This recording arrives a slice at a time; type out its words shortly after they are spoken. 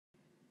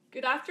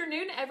Good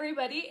afternoon,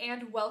 everybody,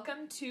 and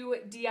welcome to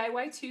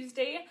DIY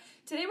Tuesday.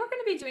 Today we're going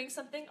to be doing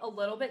something a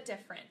little bit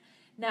different.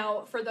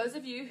 Now, for those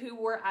of you who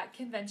were at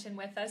convention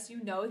with us,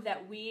 you know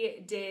that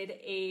we did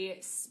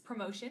a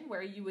promotion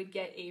where you would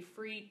get a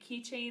free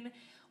keychain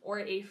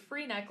or a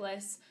free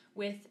necklace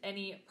with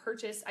any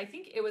purchase. I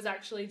think it was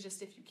actually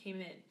just if you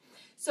came in.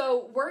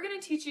 So we're going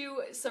to teach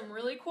you some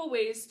really cool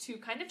ways to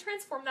kind of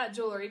transform that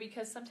jewelry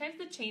because sometimes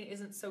the chain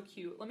isn't so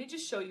cute. Let me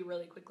just show you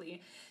really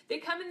quickly. They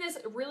come in this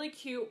really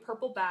cute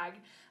purple bag,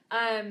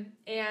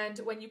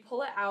 and when you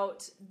pull it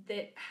out,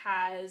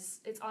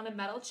 it's on a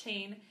metal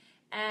chain.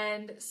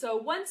 And so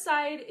one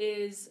side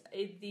is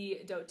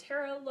the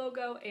doTERRA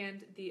logo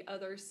and the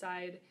other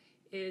side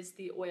is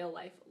the Oil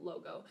Life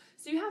logo.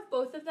 So you have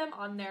both of them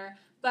on there,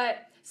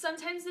 but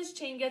sometimes this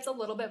chain gets a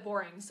little bit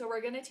boring. So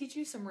we're going to teach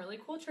you some really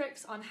cool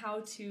tricks on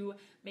how to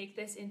make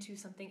this into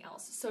something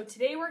else. So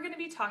today we're going to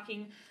be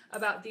talking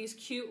about these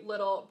cute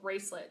little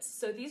bracelets.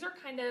 So these are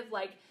kind of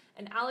like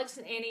an Alex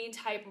and Annie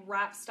type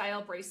wrap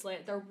style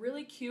bracelet. They're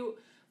really cute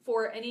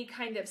for any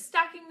kind of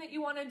stacking that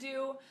you want to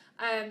do,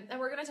 and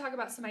we're going to talk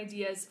about some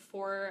ideas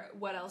for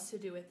what else to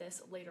do with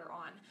this later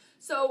on.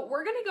 So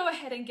we're going to go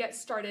ahead and get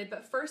started,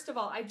 but first of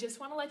all, I just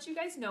want to let you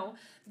guys know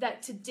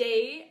that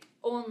today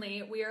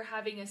only we are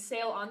having a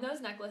sale on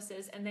those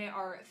necklaces, and they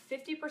are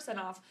 50%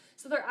 off,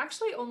 so they're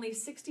actually only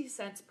 60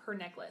 cents per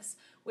necklace,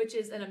 which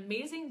is an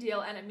amazing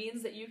deal, and it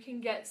means that you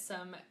can get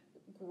some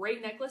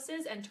great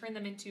necklaces and turn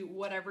them into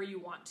whatever you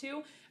want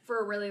to for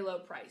a really low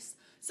price.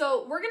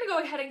 So we're going to go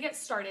ahead and get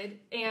started,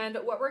 and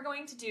what we're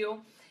going to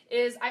do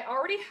is I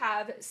already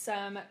have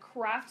some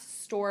craft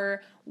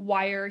store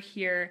wire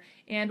here,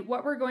 and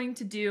what we're going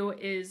to do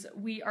is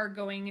we are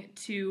going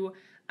to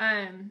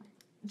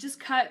just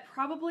cut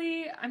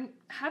probably, I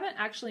haven't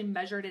actually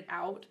measured it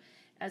out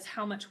as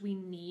how much we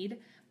need,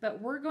 but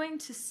we're going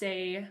to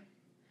say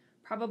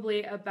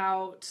probably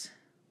about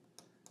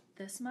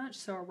this much,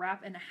 so a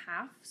wrap and a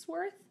half's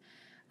worth.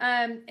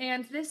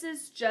 And this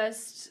is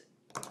just,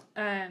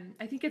 I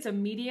think it's a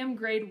medium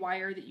grade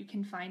wire that you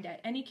can find at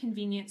any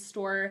convenience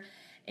store.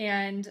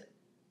 And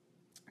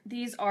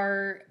these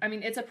are, I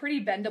mean, it's a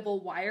pretty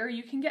bendable wire.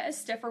 You can get a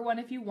stiffer one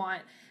if you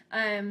want,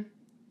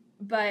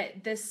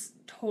 but this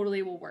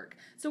totally will work.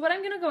 So what I'm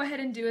going to go ahead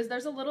and do is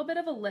there's a little bit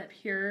of a lip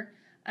here.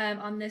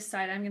 On this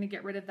side, I'm going to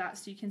get rid of that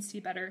so you can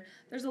see better.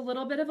 There's a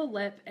little bit of a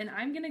lip, and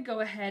I'm going to go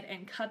ahead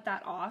and cut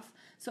that off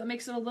so it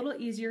makes it a little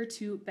easier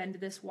to bend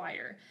this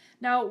wire.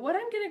 Now, what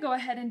I'm going to go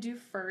ahead and do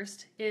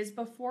first is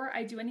before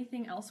I do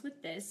anything else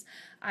with this,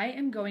 I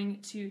am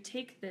going to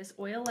take this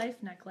Oil Life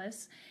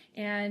necklace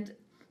and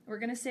we're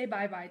going to say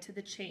bye-bye to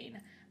the chain.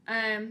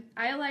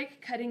 I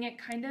like cutting it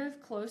kind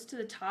of close to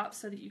the top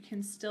so that you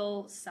can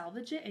still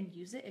salvage it and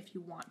use it if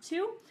you want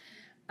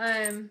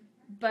to.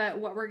 But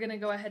what we're going to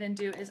go ahead and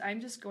do is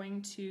I'm just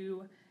going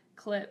to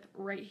clip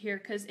right here,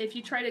 because if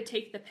you try to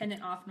take the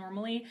pendant off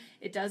normally,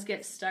 it does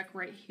get stuck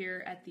right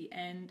here at the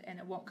end and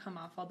it won't come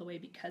off all the way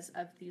because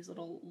of these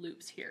little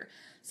loops here.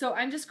 So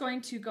I'm just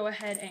going to go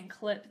ahead and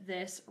clip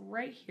this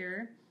right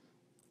here,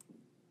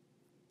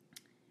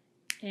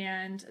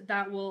 and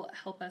that will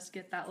help us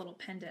get that little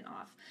pendant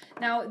off.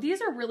 Now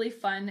these are really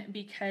fun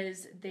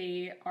because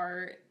they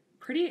are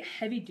pretty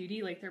heavy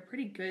duty, like they're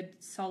pretty good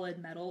solid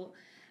metal.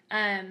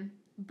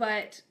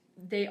 But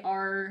they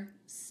are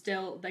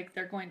still, like,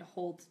 they're going to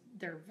hold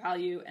their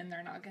value and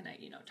they're not going to,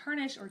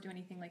 tarnish or do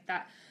anything like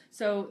that.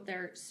 So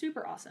they're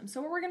super awesome.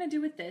 So what we're going to do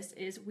with this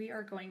is we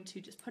are going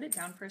to just put it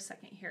down for a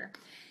second here.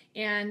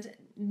 And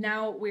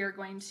now we are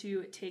going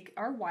to take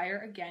our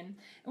wire again.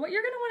 And what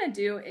you're going to want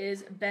to do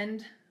is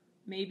bend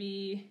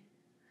maybe,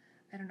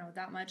 I don't know,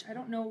 that much. I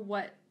don't know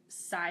what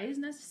size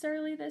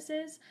necessarily this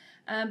is,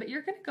 but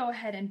you're going to go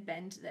ahead and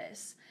bend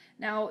this.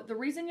 Now, the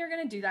reason you're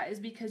going to do that is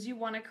because you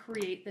want to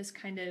create this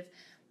kind of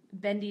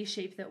bendy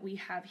shape that we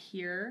have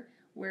here,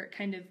 where it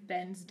kind of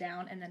bends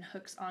down and then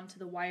hooks onto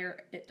the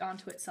wire,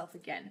 onto itself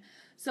again.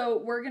 So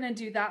we're going to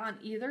do that on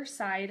either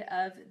side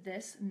of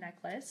this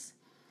necklace,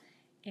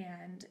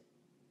 and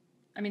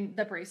I mean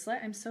the bracelet,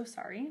 I'm so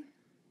sorry.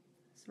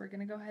 So we're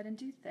going to go ahead and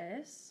do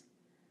this.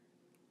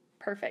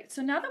 Perfect.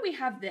 So now that we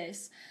have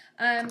this,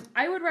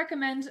 I would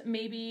recommend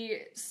maybe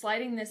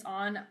sliding this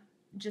on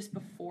just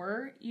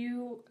before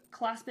you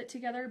clasp it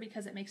together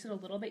because it makes it a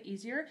little bit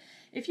easier.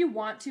 If you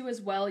want to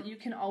as well, you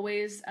can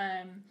always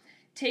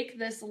take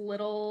this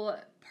little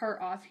part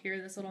off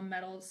here, this little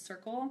metal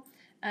circle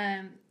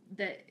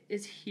that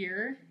is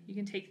here. You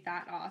can take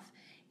that off,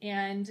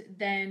 and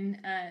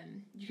then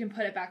you can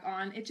put it back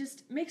on. It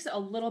just makes it a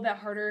little bit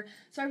harder,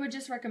 so I would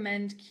just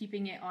recommend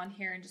keeping it on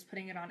here and just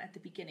putting it on at the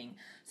beginning.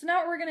 So now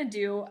what we're going to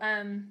do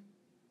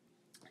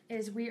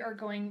is we are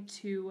going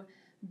to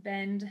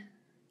bend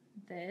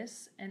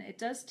this, and it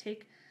does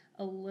take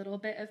a little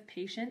bit of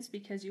patience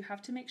because you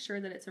have to make sure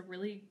that it's a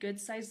really good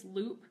sized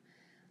loop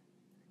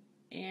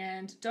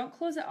and don't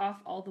close it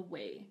off all the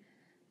way.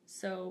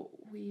 So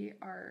we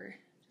are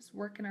just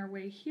working our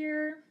way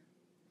here,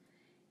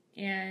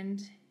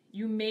 and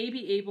you may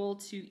be able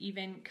to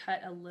even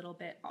cut a little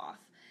bit off.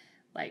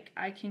 Like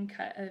I can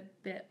cut a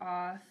bit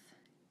off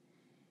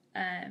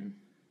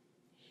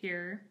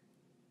here,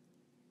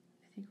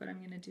 I think what I'm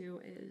going to do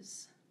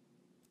is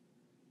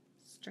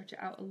stretch it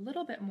out a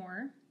little bit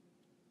more.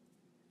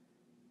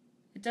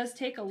 It does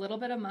take a little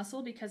bit of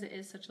muscle because it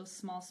is such a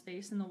small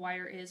space and the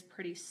wire is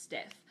pretty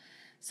stiff.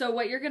 So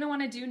what you're going to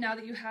want to do now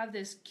that you have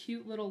this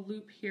cute little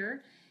loop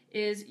here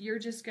is you're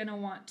just going to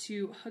want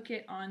to hook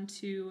it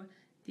onto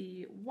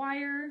the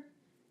wire.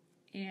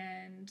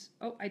 And,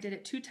 oh, I did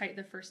it too tight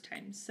the first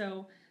time.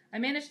 So I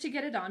managed to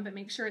get it on, but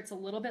make sure it's a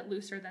little bit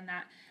looser than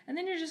that. And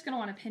then you're just going to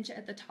want to pinch it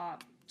at the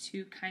top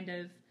to kind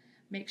of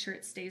make sure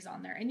it stays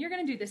on there. And you're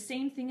going to do the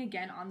same thing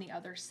again on the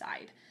other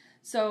side.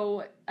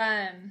 So,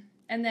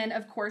 and then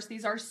of course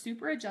these are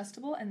super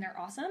adjustable and they're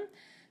awesome.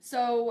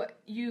 So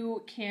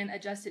you can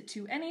adjust it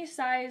to any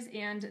size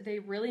and they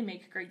really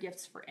make great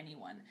gifts for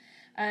anyone.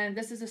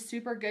 This is a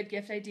super good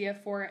gift idea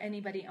for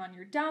anybody on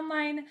your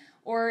downline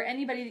or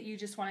anybody that you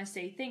just want to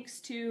say thanks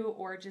to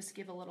or just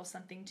give a little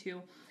something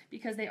to,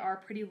 because they are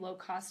pretty low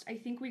cost. I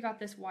think we got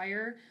this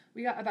wire,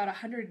 we got about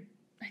 100,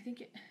 I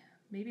think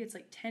maybe it's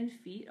like 10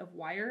 feet of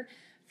wire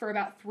for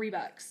about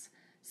 $3.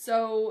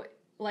 So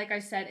like I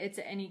said, it's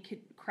at any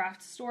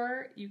craft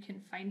store, you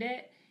can find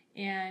it,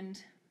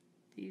 and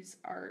these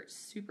are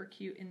super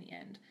cute in the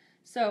end.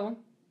 So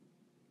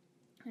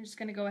I'm just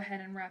going to go ahead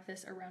and wrap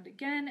this around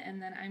again,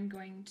 and then I'm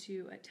going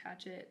to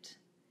attach it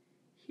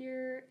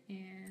here,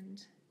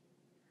 and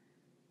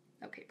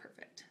okay,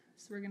 perfect.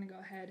 So we're going to go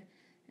ahead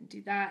and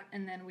do that,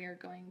 and then we are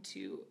going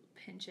to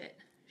pinch it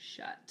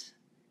shut.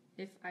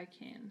 If I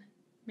can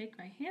make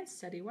my hands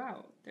steady.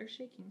 Wow, they're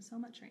shaking so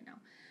much right now.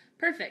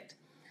 Perfect.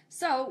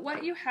 So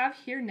what you have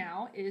here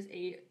now is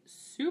a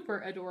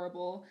super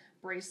adorable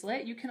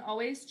bracelet. You can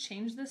always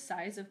change the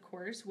size, of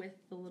course, with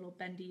the little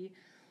bendy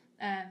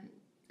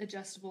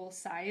adjustable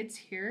sides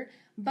here,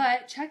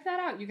 but check that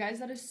out, you guys.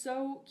 That is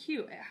so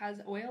cute. It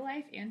has Oil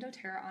Life and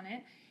doTERRA on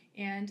it,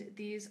 and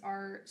these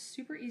are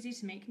super easy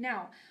to make.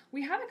 Now,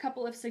 we have a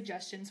couple of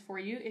suggestions for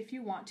you if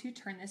you want to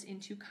turn this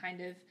into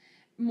kind of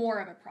more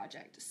of a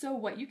project. So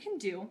what you can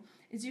do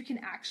is you can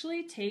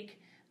actually take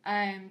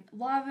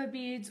lava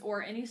beads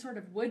or any sort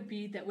of wood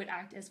bead that would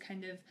act as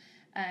kind of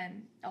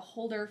a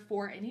holder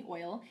for any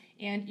oil,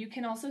 and you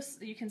can also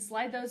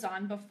slide those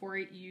on before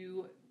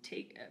you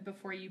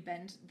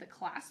bend the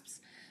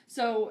clasps.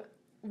 So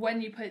when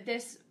you put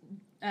this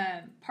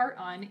part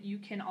on, you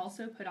can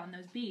also put on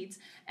those beads,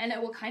 and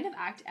it will kind of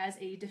act as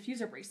a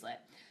diffuser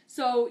bracelet.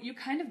 So you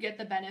kind of get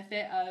the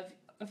benefit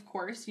of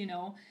course, you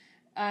know,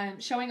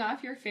 showing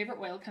off your favorite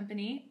oil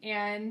company,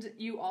 and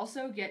you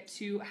also get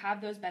to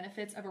have those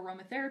benefits of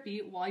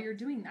aromatherapy while you're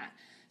doing that.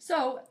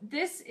 So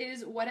this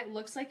is what it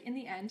looks like in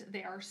the end.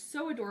 They are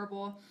so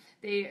adorable.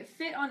 They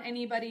fit on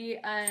anybody.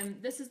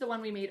 This is the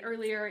one we made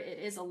earlier. It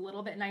is a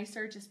little bit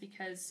nicer just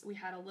because we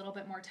had a little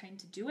bit more time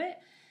to do it.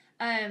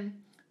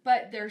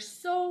 But they're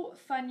so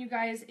fun, you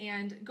guys,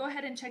 and go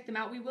ahead and check them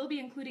out. We will be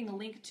including a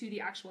link to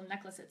the actual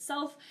necklace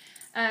itself.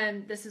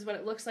 This is what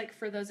it looks like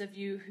for those of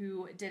you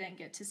who didn't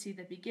get to see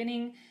the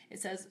beginning.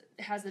 It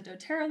has the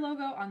doTERRA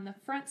logo on the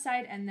front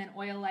side and then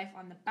Oil Life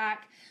on the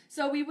back.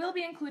 So we will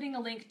be including a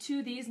link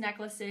to these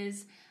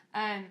necklaces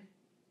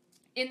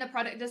in the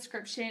product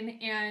description,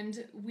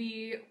 and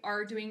we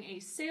are doing a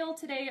sale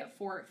today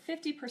for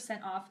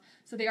 50% off.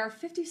 So they are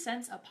 50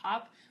 cents a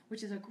pop,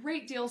 which is a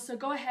great deal. So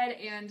go ahead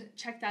and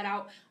check that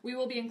out. We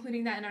will be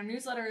including that in our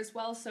newsletter as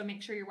well, so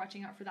make sure you're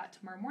watching out for that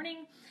tomorrow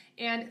morning.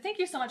 And thank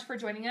you so much for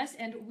joining us,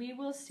 and we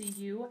will see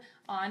you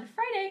on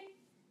Friday.